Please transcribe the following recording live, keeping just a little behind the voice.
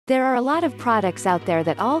There are a lot of products out there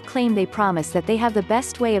that all claim they promise that they have the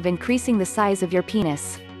best way of increasing the size of your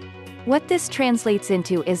penis. What this translates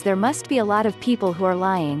into is there must be a lot of people who are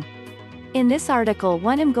lying. In this article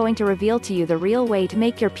I'm going to reveal to you the real way to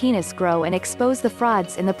make your penis grow and expose the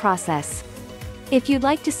frauds in the process. If you'd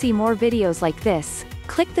like to see more videos like this,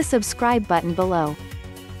 click the subscribe button below.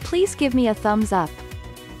 Please give me a thumbs up.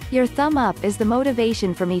 Your thumb up is the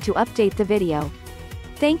motivation for me to update the video.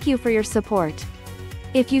 Thank you for your support.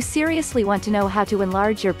 If you seriously want to know how to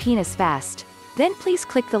enlarge your penis fast, then please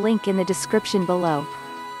click the link in the description below.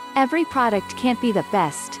 Every product can't be the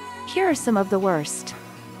best. Here are some of the worst.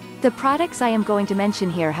 The products I am going to mention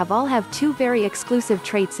here all have two very exclusive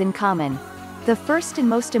traits in common. The first and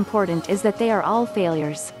most important is that they are all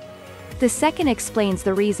failures. The second explains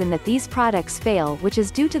the reason that these products fail, which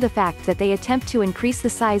is due to the fact that they attempt to increase the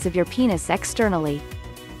size of your penis externally.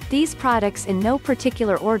 These products in no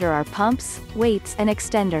particular order are pumps, weights and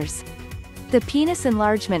extenders. The penis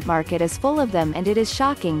enlargement market is full of them, and it is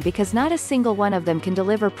shocking because not a single one of them can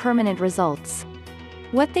deliver permanent results.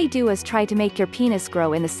 What they do is try to make your penis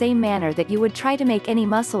grow in the same manner that you would try to make any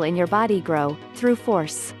muscle in your body grow, through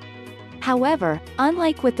force. However,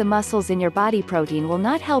 unlike with the muscles in your body, protein will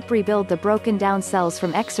not help rebuild the broken down cells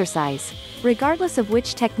from exercise, regardless of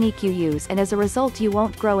which technique you use, and as a result you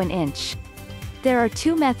won't grow an inch. There are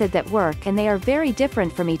two methods that work, and they are very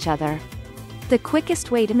different from each other. The quickest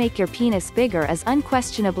way to make your penis bigger is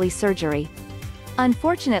unquestionably surgery.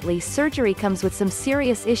 Unfortunately, surgery comes with some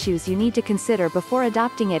serious issues you need to consider before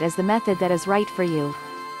adopting it as the method that is right for you.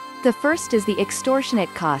 The first is the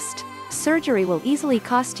extortionate cost. Surgery will easily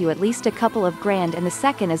cost you at least a couple of grand, and the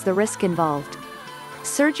second is the risk involved.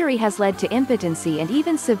 Surgery has led to impotency and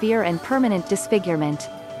even severe and permanent disfigurement.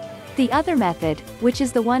 The other method, which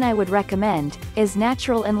is the one I would recommend, is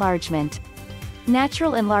natural enlargement.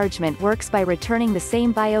 Natural enlargement works by returning the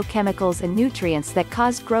same biochemicals and nutrients that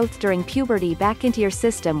caused growth during puberty back into your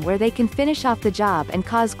system, where they can finish off the job and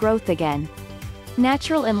cause growth again.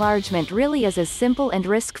 Natural enlargement really is as simple and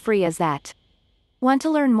risk-free as that. Want to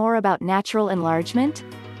learn more about natural enlargement?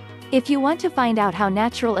 If you want to find out how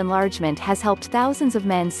natural enlargement has helped thousands of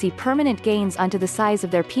men see permanent gains onto the size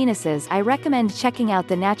of their penises, I recommend checking out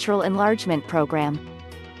the Natural Enlargement Program.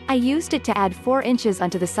 I used it to add 4 inches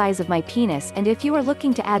onto the size of my penis, and if you are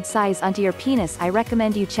looking to add size onto your penis, I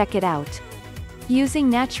recommend you check it out. Using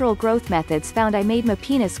natural growth methods found, I made my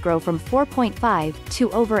penis grow from 4.5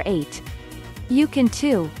 to over 8. You can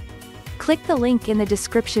too. Click the link in the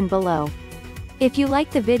description below. If you like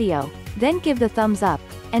the video, then give the thumbs up,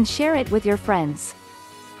 and share it with your friends.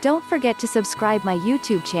 Don't forget to subscribe my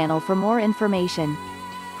YouTube channel for more information.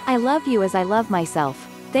 I love you as I love myself.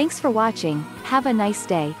 Thanks for watching, have a nice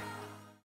day.